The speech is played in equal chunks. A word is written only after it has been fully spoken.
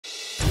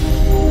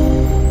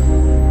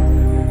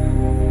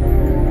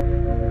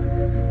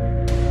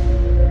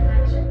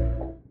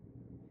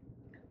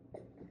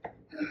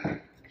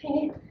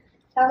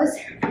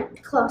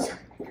close.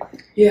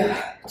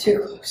 Yeah, too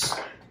close.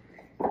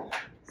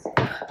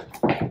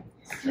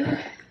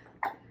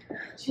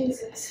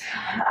 Jesus.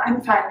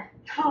 I'm fine.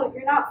 No,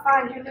 you're not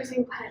fine. You're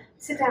losing blood.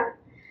 Sit down.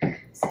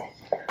 Sit.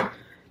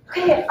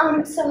 Okay,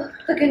 so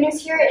the good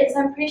news here is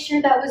I'm pretty sure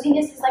that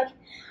wooziness is like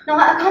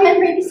not a common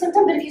rabies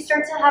symptom, but if you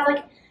start to have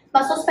like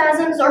muscle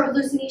spasms or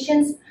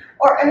hallucinations,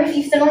 or if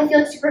you suddenly feel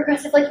like super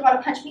aggressive, like you want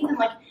to punch me, then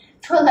like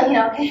totally let me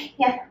know, okay?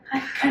 Yeah. I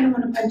kind of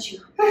want to punch you.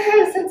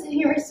 Since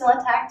you were still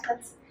attacked,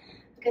 that's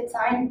a good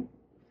sign.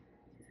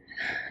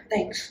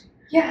 Thanks.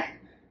 Yeah.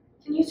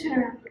 Can you turn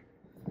around?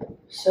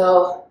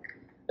 So,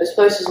 this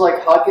place is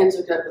like Hawkins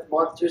except with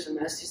monsters and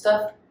nasty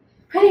stuff?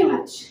 Pretty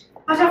much.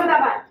 Watch out for that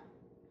vine.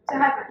 It's a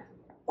high vine.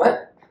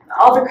 What?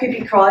 All the creepy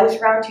crawlies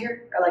around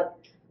here are like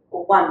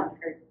one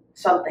or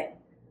something.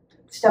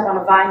 Step on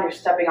a vine, you're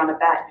stepping on a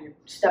bat, you're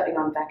stepping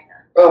on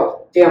Vecna.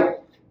 Oh, damn.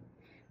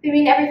 I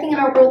mean, everything in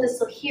our world is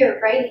still here,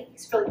 right?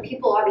 It's for like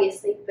people,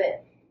 obviously,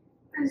 but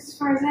As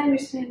far as I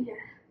understand, yeah.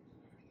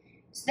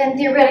 so then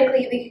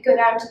theoretically we could go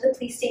down to the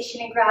police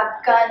station and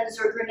grab guns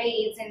or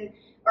grenades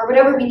or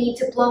whatever we need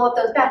to blow up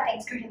those bad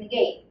things guarding the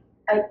gate.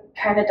 I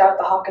kind of doubt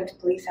the Hawkins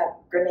police have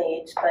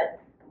grenades, but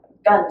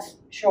guns,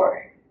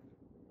 sure.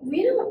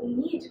 We don't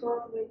need to go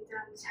all the way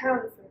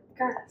downtown for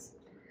guns.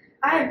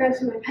 I have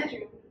guns in my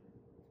bedroom.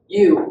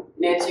 You,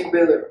 Nancy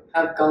Wheeler,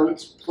 have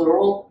guns,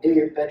 plural, in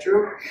your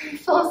bedroom?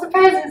 Full of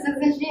surprises,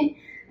 isn't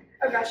she?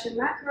 A Russian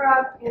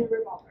Makarov and a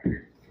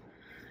revolver.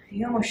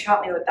 You almost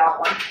shot me with that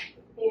one.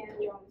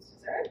 And you almost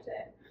deserved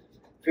it.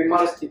 Free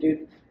modesty,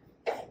 dude.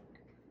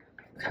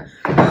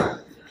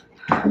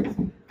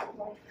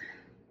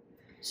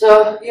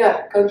 So,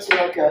 yeah, guns seem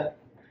like a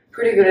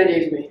pretty good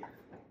idea to me.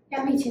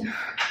 Yeah, me too.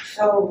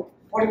 So,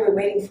 what are we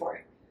waiting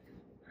for?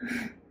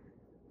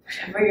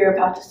 Whatever you're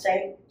about to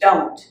say,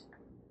 don't.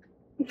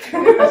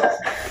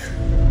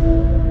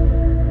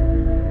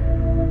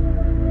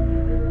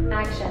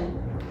 Action.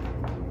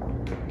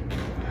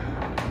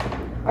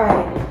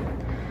 Alright.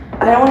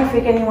 I don't want to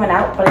freak anyone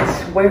out, but I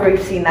swear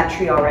we've seen that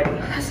tree already.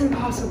 That's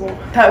impossible.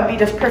 That would be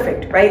just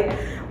perfect, right?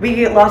 We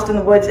get lost in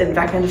the woods and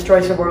Vecna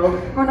destroys the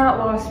world. We're not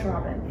lost,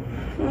 Robin.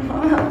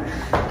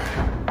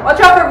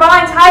 Watch out for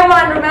vines, hide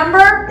mine,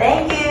 remember?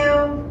 Thank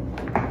you!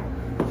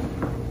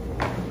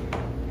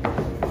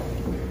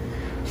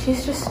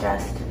 She's just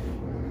stressed.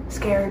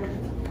 Scared.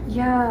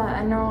 Yeah,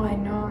 I know,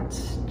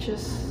 it's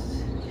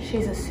just...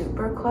 She's a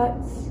super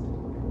klutz.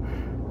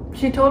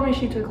 She told me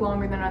she took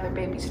longer than other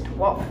babies to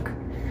walk.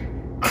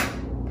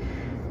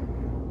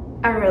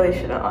 I really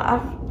shouldn't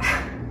laugh.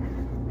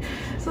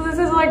 So this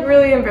is like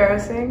really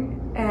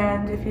embarrassing,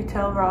 and if you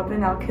tell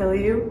Robin, I'll kill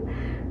you.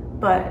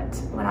 But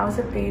when I was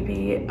a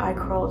baby, I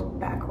crawled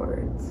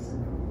backwards.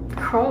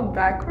 Crawled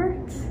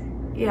backwards?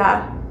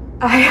 Yeah.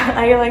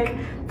 I like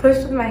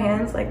pushed with my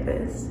hands like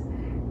this.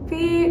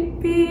 Beep,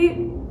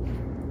 beep.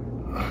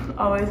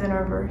 Always in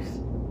reverse.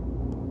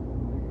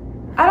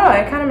 I don't know,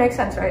 it kind of makes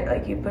sense, right?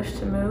 Like you push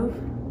to move.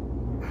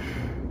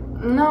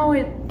 No,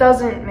 it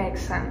doesn't make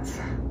sense.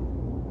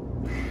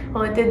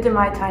 Well, it did to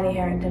my tiny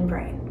Harrington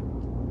brain.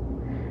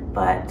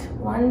 But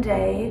one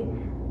day,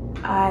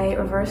 I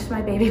reversed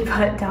my baby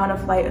butt down a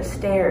flight of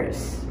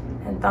stairs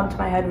and thumped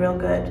my head real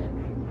good.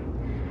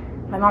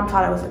 My mom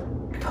thought I was a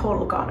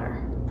total goner.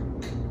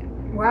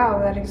 Wow,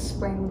 that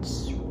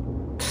explains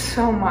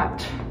so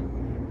much.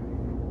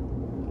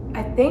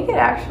 I think it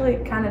actually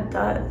kind of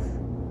does.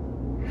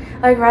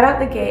 Like right out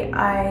the gate,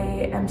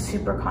 I am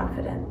super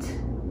confident,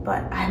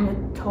 but I'm a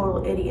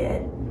total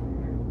idiot,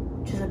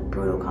 which is a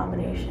brutal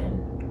combination.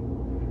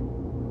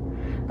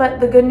 But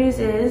the good news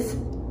is,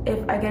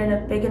 if I get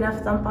a big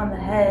enough thump on the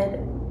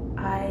head,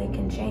 I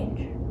can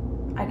change.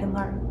 I can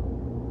learn.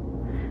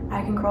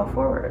 I can crawl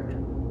forward.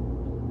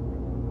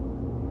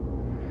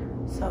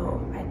 So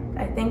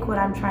I think what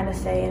I'm trying to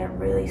say in a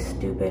really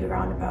stupid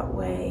roundabout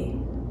way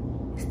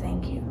is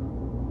thank you.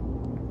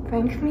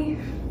 Thank me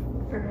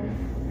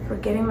for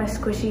giving my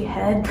squishy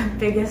head the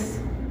biggest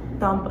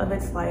thump of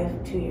its life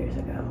 2 years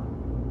ago.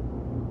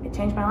 It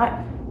changed my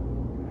life.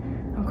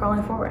 I'm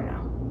crawling forward now.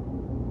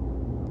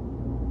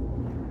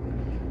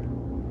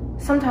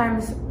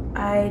 Sometimes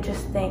I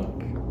just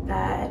think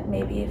that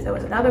maybe if there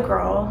was another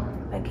girl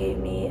that gave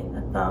me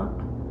a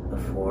thump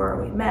before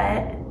we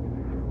met,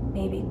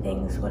 maybe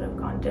things would have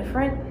gone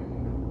different.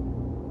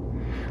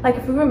 Like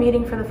if we were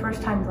meeting for the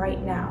first time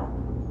right now,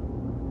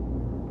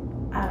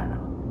 I don't know,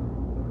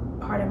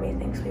 part of me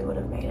thinks we would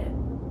have made it.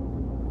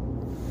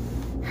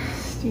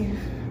 Steve,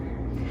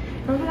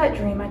 remember that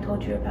dream I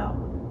told you about,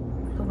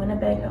 the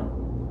Winnebago?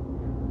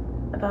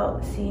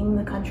 About seeing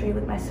the country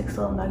with my 6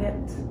 little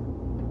nuggets?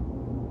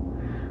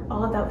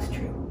 All of that was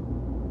true,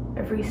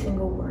 every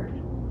single word.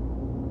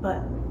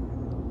 But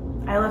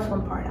I left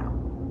one part out,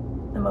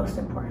 the most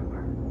important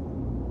part.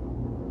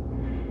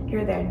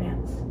 You're there,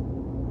 Nance.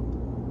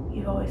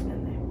 You've always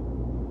been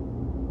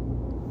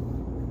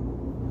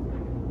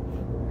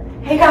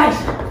there. Hey guys!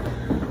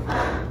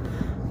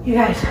 You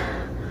guys,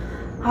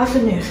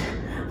 awesome news.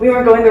 We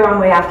weren't going the wrong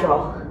way after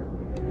all.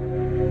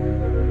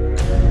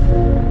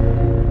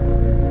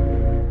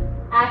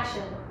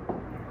 Action.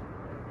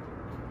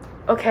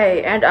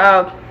 Okay, and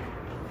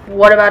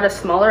what about a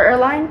smaller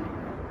airline?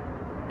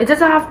 It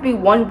doesn't have to be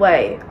one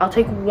way. I'll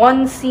take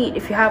one seat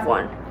if you have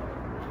one.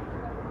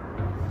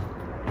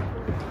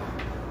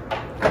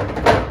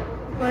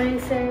 What do you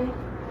say?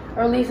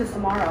 Or at least it's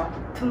tomorrow.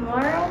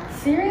 Tomorrow?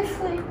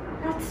 Seriously?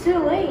 That's too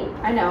late.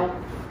 I know.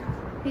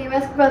 Can you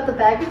ask about the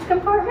baggage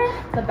compartment?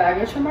 The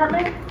baggage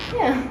compartment?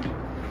 Yeah.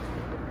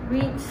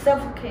 We'd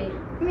suffocate.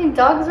 I mean,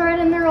 dogs are right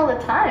in there all the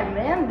time,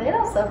 man. They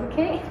don't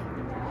suffocate.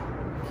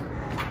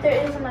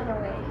 There is another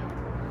way.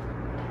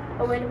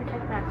 A way to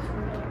protect Max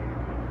from here.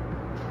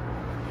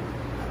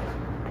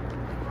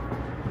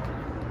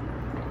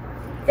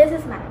 This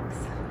is Max.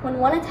 When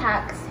one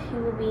attacks, he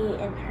will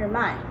be in her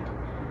mind.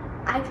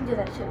 I can do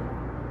that too.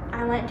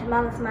 I went into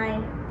Mama's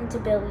mind, into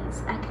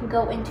Billy's. I can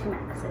go into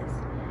Max's.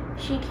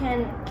 She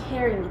can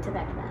carry me to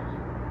Vecna.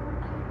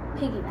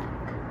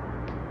 Piggyback.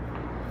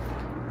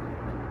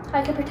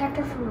 I can protect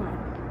her from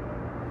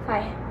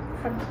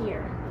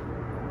here.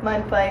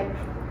 Mind fight.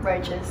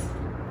 Righteous.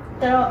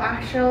 That'll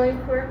actually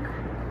work?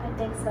 I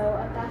think so.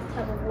 A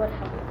bathtub would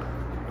help.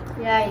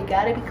 Yeah, you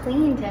gotta be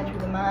clean to enter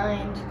the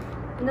mind.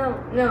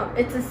 No,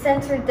 it's a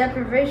sensory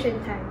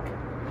deprivation tank.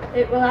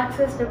 It will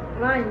access the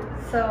mind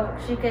so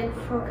she can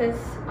focus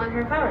on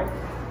her powers.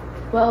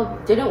 Well,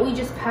 didn't we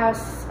just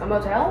pass a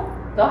motel?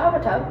 They'll have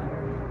a tub.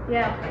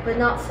 Yeah, but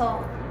not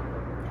salt.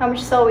 How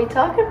much salt are we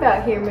talking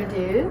about here, my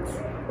dudes?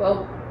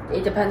 Well,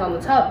 it depends on the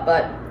tub,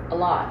 but a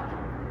lot.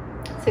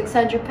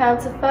 600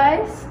 pounds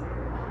suffice?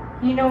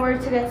 You know where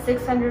to get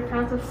 600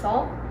 pounds of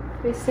salt?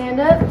 We stand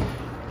up?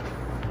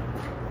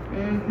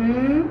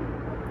 Mm-hmm.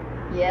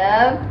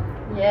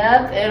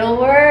 Yep, it'll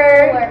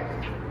work.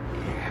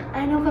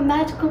 I know of a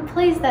magical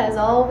place that is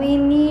all we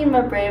need,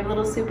 my brave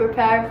little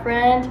superpower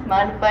friend.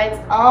 Mind fight's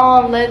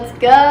on, let's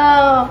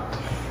go!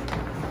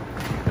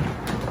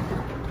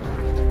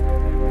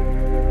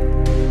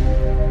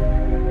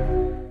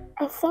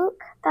 I think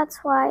that's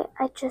why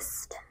I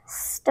just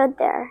stood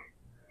there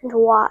and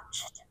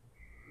watched.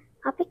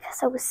 Not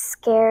because I was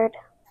scared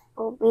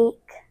or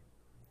weak,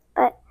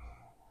 but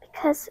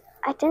because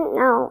I didn't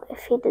know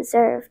if he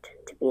deserved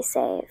to be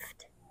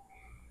saved.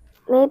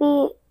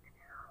 Maybe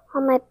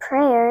all my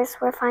prayers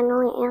were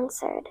finally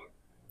answered.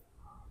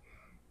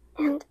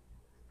 And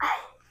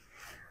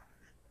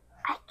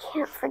I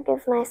can't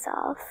forgive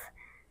myself.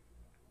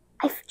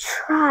 I've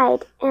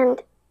tried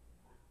and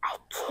I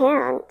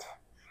can't.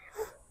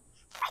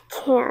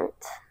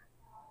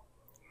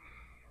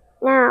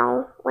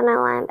 Now, when I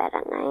lie in bed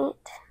at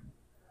night,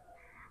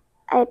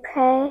 I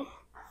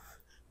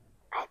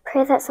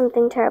pray that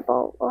something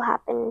terrible will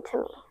happen to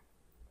me.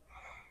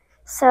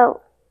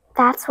 So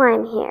that's why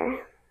I'm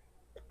here,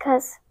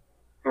 because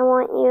I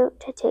want you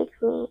to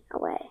take me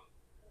away.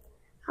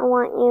 I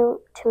want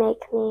you to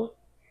make me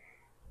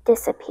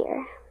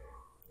disappear.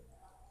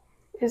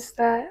 Is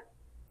that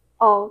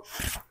all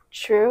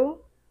true?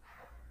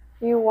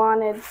 You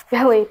wanted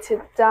Billy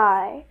to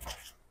die.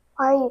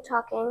 Why are you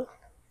talking?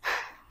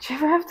 Do you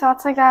ever have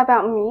thoughts like that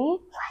about me?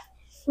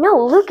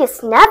 No,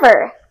 Lucas,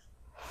 never.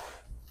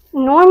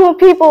 Normal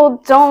people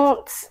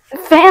don't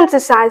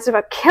fantasize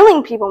about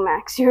killing people,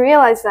 Max. You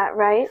realize that,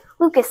 right?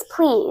 Lucas,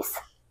 please.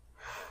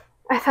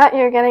 I thought you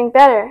were getting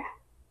better.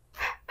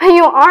 But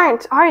you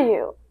aren't, are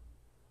you?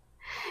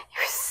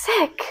 You're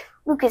sick.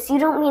 Lucas, you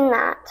don't mean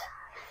that.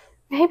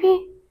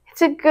 Maybe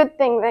it's a good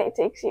thing that he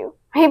takes you.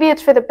 Maybe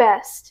it's for the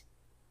best.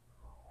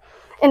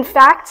 In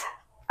fact,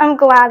 I'm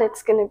glad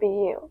it's going to be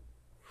you.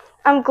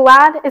 I'm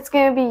glad it's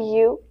going to be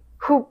you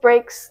who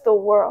breaks the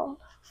world.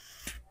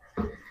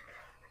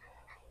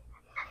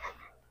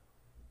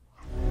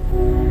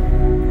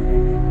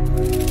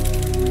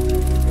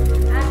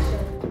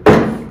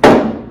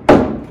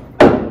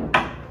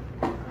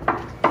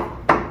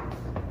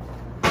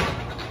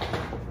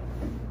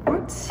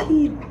 What's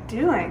he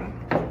doing?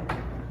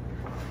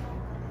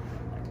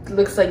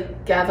 Looks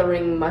like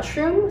gathering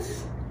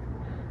mushrooms.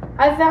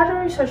 I've been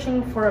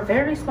researching for a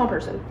very small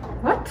person.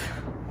 What?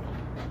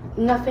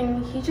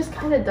 Nothing. He just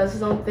kind of does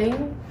his own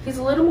thing. He's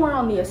a little more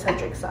on the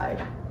eccentric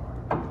side.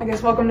 I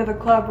guess welcome to the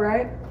club,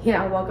 right?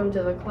 Yeah, welcome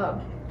to the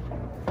club.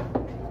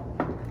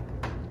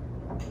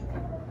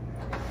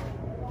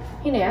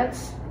 Hey,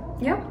 Nance.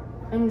 Yep.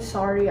 I'm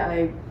sorry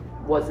I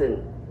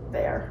wasn't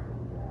there.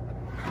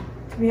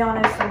 To be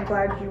honest, I'm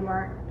glad you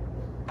weren't.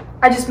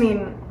 I just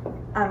mean,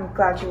 I'm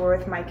glad you were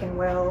with Mike and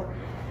Will.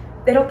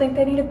 They don't think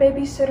they need a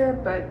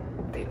babysitter, but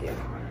they do.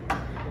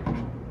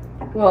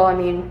 Well, I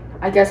mean,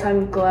 I guess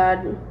I'm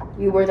glad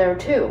you were there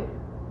too.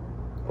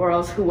 Or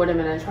else who would have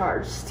been in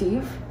charge?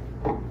 Steve?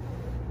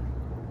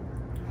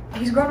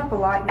 He's grown up a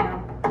lot, you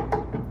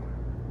know.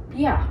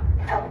 Yeah,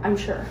 I'm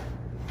sure.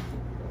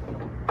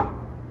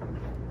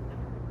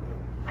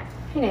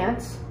 Hey,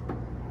 Nance.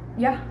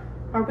 Yeah.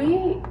 Are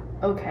we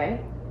okay?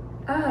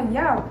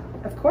 Yeah,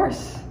 of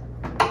course.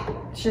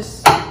 It's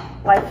just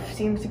life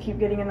seems to keep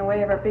getting in the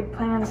way of our big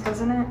plans,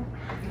 doesn't it?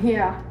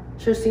 Yeah,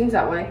 sure seems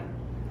that way.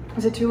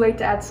 Is it too late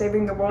to add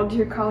saving the world to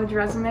your college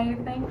resume, you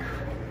think?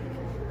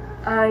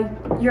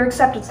 Your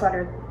acceptance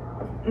letter.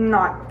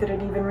 Not that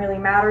it even really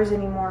matters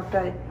anymore,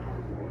 but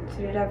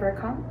Did it ever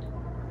come?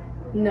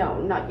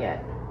 No, not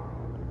yet.